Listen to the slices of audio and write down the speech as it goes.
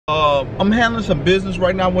I'm handling some business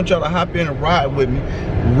right now. I want y'all to hop in and ride with me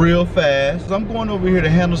real fast. I'm going over here to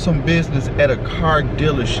handle some business at a car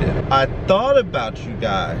dealership. I thought about you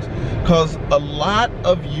guys because a lot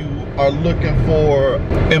of you are looking for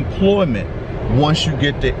employment once you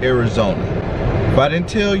get to Arizona. If I didn't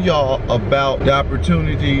tell y'all about the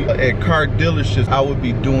opportunity at car dealerships, I would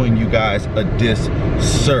be doing you guys a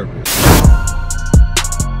disservice.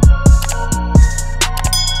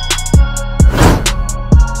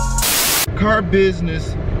 Car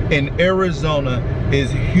business in Arizona is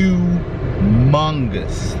humongous.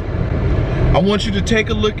 I want you to take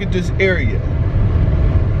a look at this area.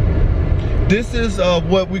 This is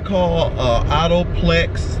what we call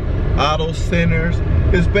autoplex, auto centers.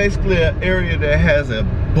 It's basically an area that has a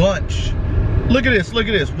bunch. Look at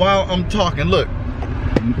this, while I'm talking, look.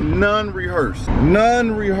 None rehearsed,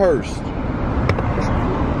 none rehearsed.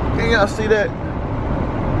 Can y'all see that?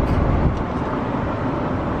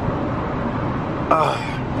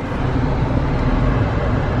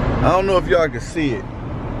 I don't know if y'all can see it.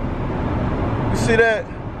 You see that?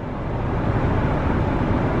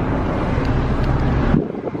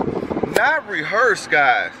 Not rehearsed,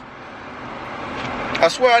 guys. I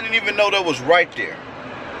swear I didn't even know that was right there.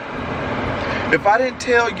 If I didn't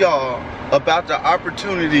tell y'all about the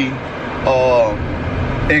opportunity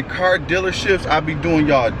in car dealerships, I'd be doing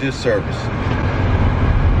y'all a disservice.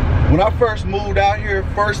 When I first moved out here,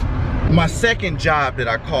 my second job that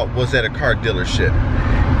I caught was at a car dealership.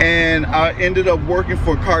 And I ended up working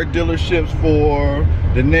for car dealerships for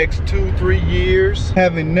the next 2-3 years,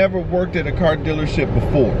 having never worked at a car dealership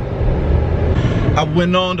before. I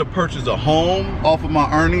went on to purchase a home off of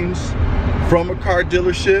my earnings from a car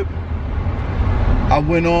dealership. I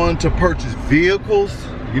went on to purchase vehicles.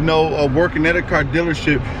 You know, working at a car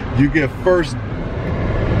dealership, you get first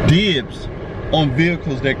dibs on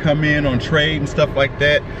vehicles that come in on trade and stuff like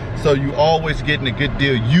that. So you always getting a good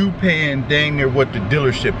deal. You paying dang near what the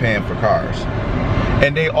dealership paying for cars.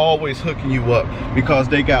 And they always hooking you up because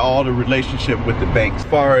they got all the relationship with the banks. As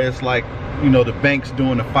far as like, you know, the banks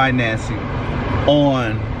doing the financing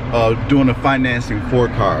for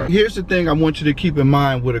cars. Here's the thing I want you to keep in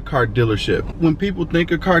mind with a car dealership. When people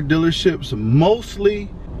think of car dealerships, mostly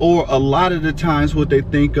or a lot of the times what they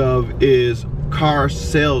think of is car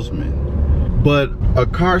salesmen. But a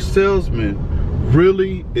car salesman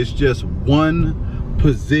really is just one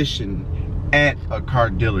position at a car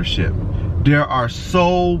dealership. There are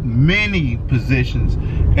so many positions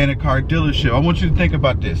in a car dealership. I want you to think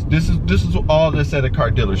about this. This is all that's at a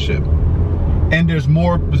car dealership. And there's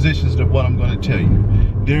more positions than what I'm going to tell you.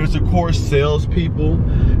 There's of course salespeople.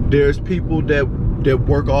 There's people that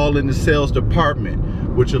work all in the sales department,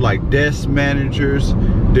 which are like desk managers.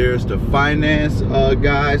 There's the finance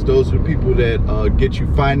guys. Those are the people that get you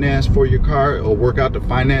finance for your car or work out the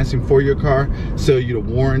financing for your car, sell you the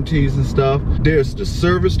warranties and stuff. There's the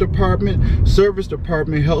service department. Service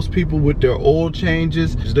department helps people with their oil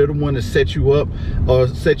changes. They're the one that set you up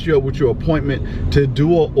with your appointment to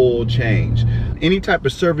do an oil change. Any type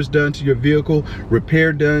of service done to your vehicle,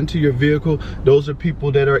 repair done to your vehicle, those are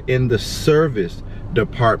people that are in the service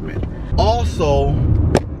department. Also,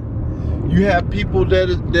 you have people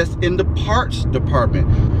that's in the parts department.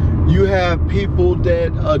 You have people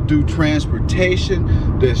that do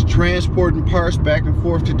transportation, that's transporting parts back and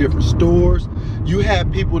forth to different stores. You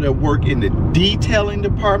have people that work in the detailing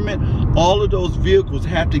department. All of those vehicles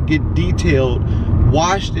have to get detailed,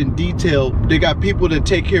 washed and detailed. They got people that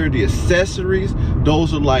take care of the accessories.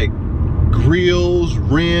 Those are like grills,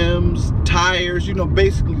 rims, tires, you know,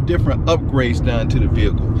 basically different upgrades done to the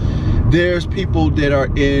vehicle. There's people that are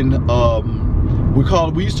in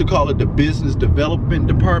we used to call it the business development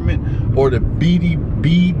department, or the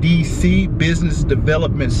BDC, business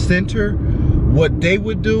development center. What they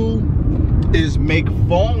would do is make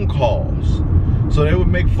phone calls. So they would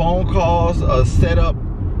make phone calls, set up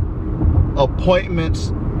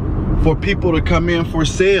appointments for people to come in for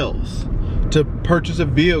sales, to purchase a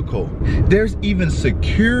vehicle. There's even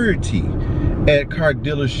security at car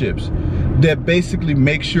dealerships that basically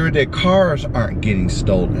make sure that cars aren't getting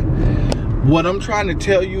stolen. What I'm trying to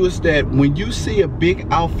tell you is that when you see a big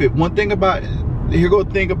outfit, one thing about, here go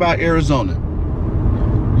thing about Arizona.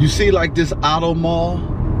 You see like this auto mall,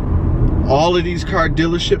 all of these car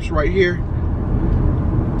dealerships right here.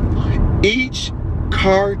 Each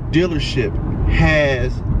car dealership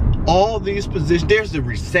has all these positions. There's the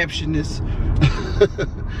receptionist.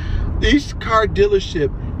 Each car dealership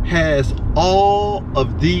has all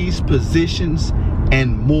of these positions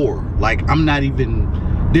and more. Like, I'm not even,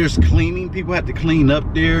 there's cleaning, people have to clean up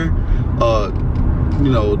there,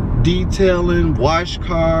 you know, detailing, wash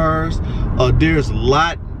cars. There's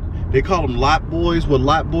lot They call them lot boys. What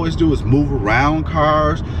lot boys do is move around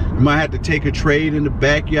cars. You might have to take a trade in the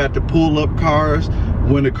back. You have to pull up cars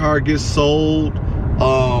when the car gets sold.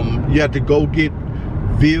 You have to go get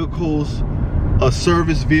vehicles, a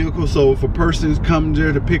service vehicle. So if a person's coming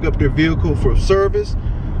there to pick up their vehicle for service,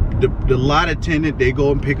 the lot attendant, they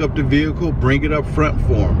go and pick up the vehicle, bring it up front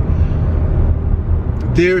for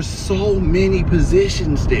them. There's so many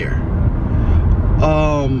positions there.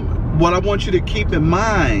 What I want you to keep in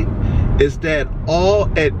mind is that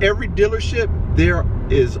at every dealership there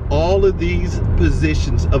is all of these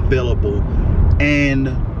positions available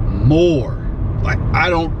and more. Like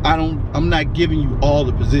I'm not giving you all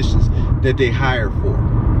the positions that they hire for.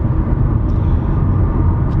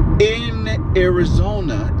 In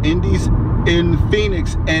Arizona, in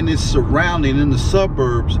Phoenix and its surrounding, in the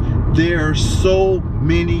suburbs, there are so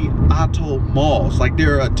many auto malls. Like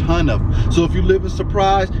there are a ton of them. So if you live in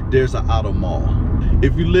Surprise, there's an auto mall.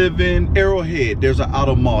 If you live in Arrowhead, there's an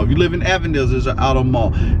auto mall. If you live in Avondale, there's an auto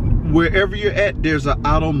mall. Wherever you're at, there's an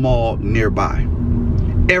auto mall nearby.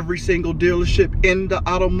 Every single dealership in the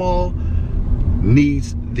auto mall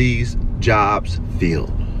needs these jobs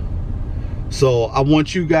filled. So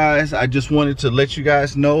I just wanted to let you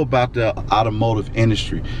guys know about the automotive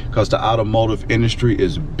industry, because the automotive industry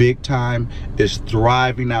is big time. It's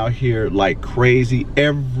thriving out here like crazy.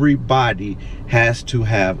 Everybody has to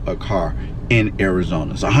have a car in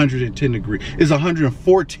Arizona. It's 110 degrees. It's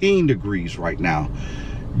 114 degrees right now.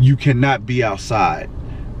 You cannot be outside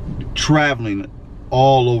traveling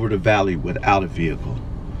all over the valley without a vehicle.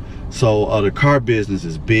 So the car business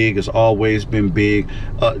is big. It's always been big.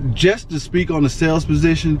 Just to speak on the sales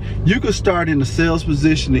position, you could start in the sales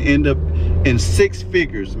position and end up in 6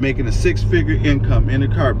 figures, making a 6-figure income in the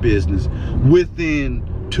car business within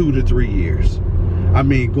 2 to 3 years. I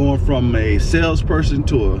mean, going from a salesperson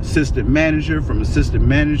to an assistant manager, from assistant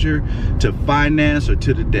manager to finance or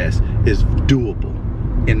to the desk is doable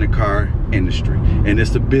in the car industry. And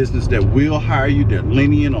it's a business that will hire you. They're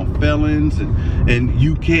lenient on felons, and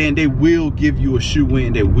they will give you a shoe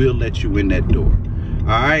in. They will let you in that door. All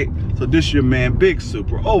right, so this is your man Big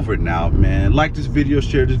Super, over and out, man. Like this video,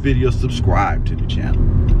 share this video, subscribe to the channel.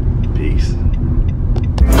 Peace.